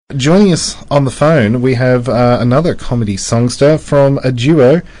Joining us on the phone, we have another comedy songster from a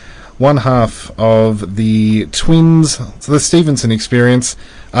duo, one half of the twins, the Stevenson Experience,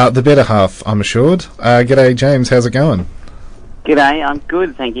 the better half, I'm assured. G'day, James. How's it going? G'day, I'm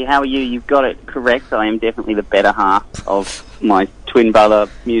good, thank you. How are you? You've got it correct. I am definitely the better half of my twin brother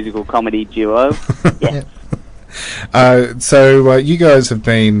musical comedy duo. Yeah. So you guys have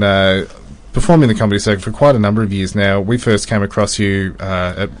been performing the comedy circuit for quite a number of years now. We first came across you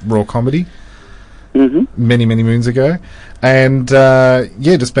at Raw Comedy many, many moons ago. And,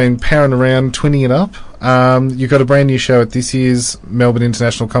 just been powering around, twinning it up. You've got a brand new show at this year's Melbourne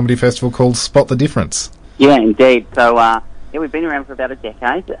International Comedy Festival called Spot the Difference. Yeah, indeed. So, we've been around for about a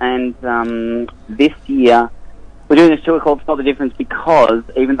decade, and this year we're doing a show called Spot the Difference because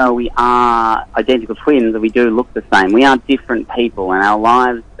even though we are identical twins and we do look the same, we are different people, and our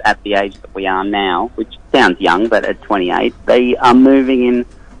lives at the age that we are now, which sounds young, but at 28, they are moving in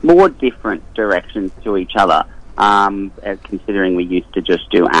more different directions to each other, considering we used to just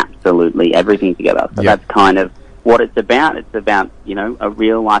do absolutely everything together. So that's kind of what it's about. It's about, a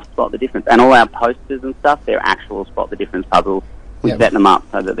real life Spot the Difference. And all our posters and stuff, they're actual Spot the Difference puzzles. We set them up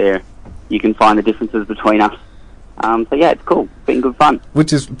so that you can find the differences between us. It's cool. It's been good fun.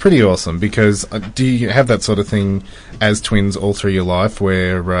 Which is pretty awesome, because do you have that sort of thing as twins all through your life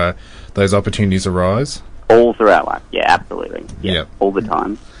where those opportunities arise? All throughout life, yeah, absolutely. Yeah, all the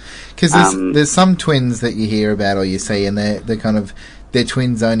time. Because there's some twins that you hear about or you see, and they're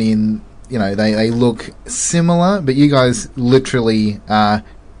twins only in, they look similar, but you guys literally are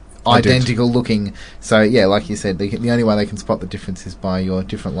identical looking. So, yeah, like you said, the only way they can spot the difference is by your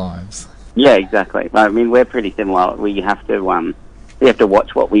different lives. Yeah, exactly. I mean, we're pretty similar. We have to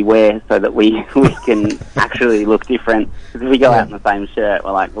watch what we wear so that we can actually look different. Because if we go out in the same shirt,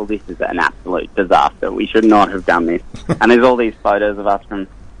 we're like, well, this is an absolute disaster. We should not have done this. And there's all these photos of us from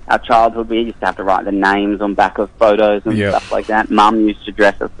our childhood. We used to have to write the names on back of photos and stuff like that. Mum used to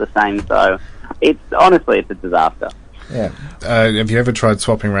dress us the same, so it's a disaster. Yeah. Have you ever tried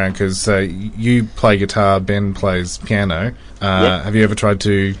swapping around? Because you play guitar, Ben plays piano. Have you ever tried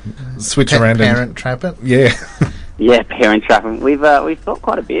to switch around? Parent trap it? Yeah. Yeah, parent trapping. We've thought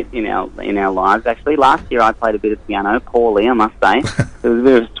quite a bit in our lives. Actually, last year I played a bit of piano, poorly, I must say. There was a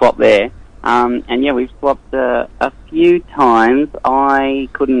bit of a swap there. We've swapped a few times.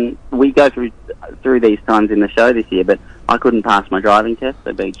 We go through these times in the show this year, but I couldn't pass my driving test,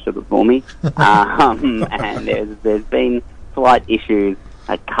 so Beach took it for me. And there's been slight issues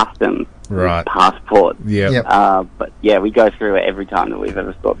at customs with passport. But yeah, we go through it every time that we've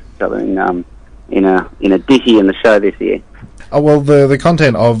ever swapped each other in a ditty in the show this year. Oh, well, the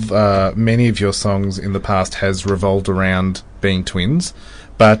content of many of your songs in the past has revolved around being twins.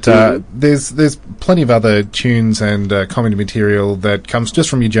 But there's plenty of other tunes and comedy material that comes just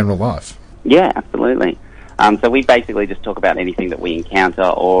from your general life. Yeah, absolutely. So we basically just talk about anything that we encounter,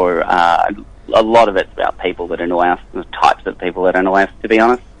 or a lot of it's about people that annoy us, the types of people that annoy us, to be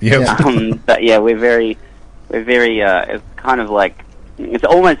honest. But yeah, we're very. It's kind of like, it's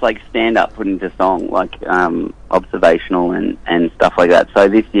almost like stand-up put into song, like observational and stuff like that. So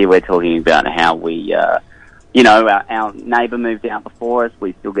this year we're talking about how we. Our neighbour moved out before us.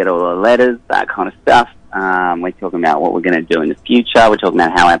 We still get all the letters, that kind of stuff. We're talking about what we're going to do in the future. We're talking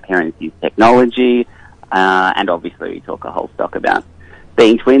about how our parents use technology. And obviously we talk a whole stock about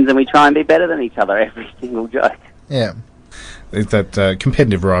being twins, and we try and be better than each other every single joke. Yeah. It's that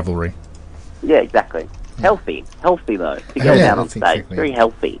competitive rivalry. Yeah, exactly. Healthy though. To go out on stage. Exactly. Very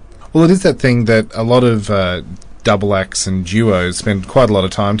healthy. Well, it is that thing that a lot of double acts and duos spend quite a lot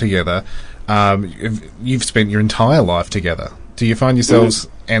of time together. You've spent your entire life together. Do you find yourselves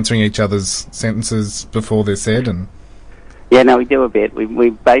answering each other's sentences before they're said? And yeah, no, we do a bit. We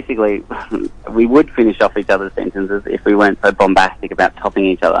basically we would finish off each other's sentences if we weren't so bombastic about topping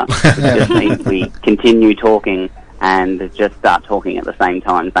each other. It just means we continue talking and just start talking at the same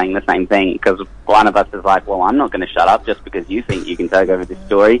time, saying the same thing, because one of us is like, well, I'm not going to shut up just because you think you can take over this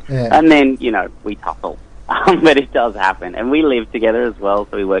story. And then, we tussle. But it does happen. And we live together as well,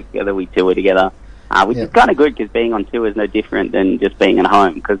 so we work together, we tour together, which is kind of good, because being on tour is no different than just being at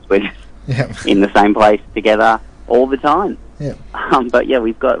home, because we're just in the same place together all the time. But yeah,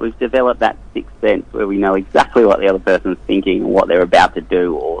 we've developed that sixth sense where we know exactly what the other person's thinking and what they're about to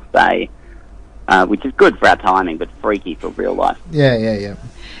do or say, which is good for our timing, but freaky for real life. Yeah.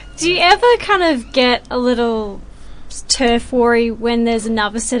 Do you ever kind of get a little turf worry when there's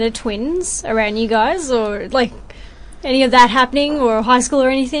another set of twins around you guys, or like any of that happening, or high school or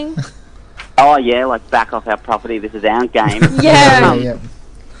anything? Oh yeah, like back off our property, this is our game.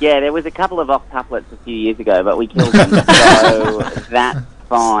 Yeah, there was a couple of off couplets a few years ago, but we killed them. So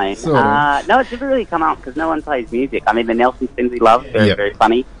fine. Sort of. No, it's never really come up because no one plays music. I mean, the Nelsons we love, very, Yep. very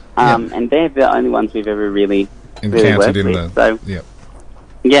funny. And they're the only ones we've ever really Encountered worked in with. the... So, Yep.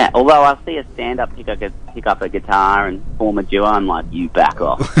 yeah, although I'll see a stand-up pick up a guitar and form a duo, I'm like, you back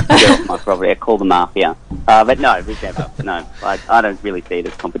off. Get off my property. I call the mafia. But no, we've never. No, I don't really see it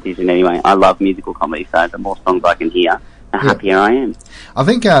as competition anyway. I love musical comedy, so the more songs I can hear, the happier I am. I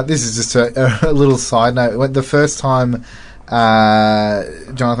think this is just a little side note. When the first time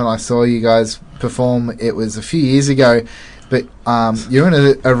Jonathan and I saw you guys perform, it was a few years ago, but you're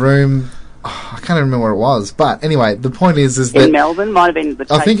in a room... I can't remember where it was, but anyway, the point is that... In Melbourne, might have been the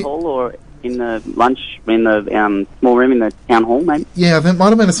Chase Hall or in the small room in the town hall, maybe? Yeah, it might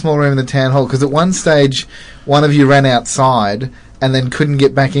have been a small room in the town hall, because at one stage, one of you ran outside and then couldn't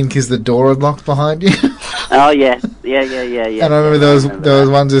get back in because the door had locked behind you. Oh, yes. Yeah. And I remember there was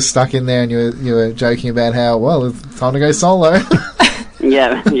one just stuck in there, and you were joking about how, well, it's time to go solo.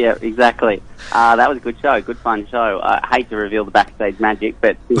 Yeah, exactly. That was a good show, good fun show. I hate to reveal the backstage magic,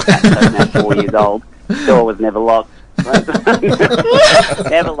 but since that show's now 4 years old, the door was never locked.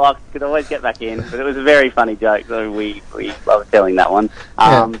 Never locked, could always get back in. But it was a very funny joke, so we loved telling that one.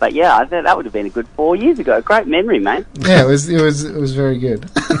 But yeah, I thought that would have been a good 4 years ago. Great memory, mate. Yeah, it was very good.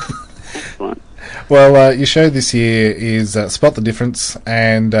 Excellent. Well, your show this year is Spot the Difference,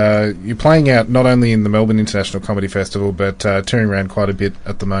 and you're playing out not only in the Melbourne International Comedy Festival, but touring around quite a bit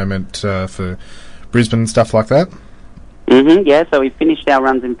at the moment for Brisbane and stuff like that. Yeah, so we finished our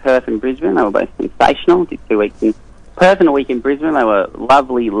runs in Perth and Brisbane. They were both sensational. Did 2 weeks in Perth and a week in Brisbane. They were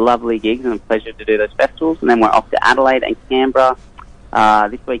lovely, lovely gigs, and a pleasure to do those festivals. And then we're off to Adelaide and Canberra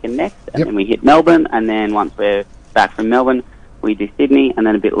this week and next, and then we hit Melbourne, and then once we're back from Melbourne, we do Sydney, and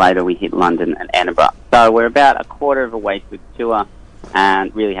then a bit later we hit London and Edinburgh. So we're about a quarter of a way through the tour,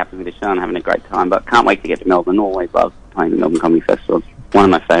 and really happy with the show and having a great time. But can't wait to get to Melbourne. Always love playing the Melbourne Comedy Festival. It's one of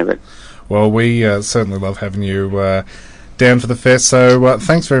my favourites. Well, we certainly love having you down for the fest. So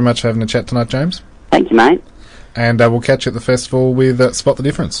thanks very much for having a chat tonight, James. Thank you, mate. And we'll catch you at the festival with Spot the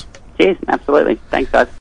Difference. Cheers. Absolutely. Thanks, guys.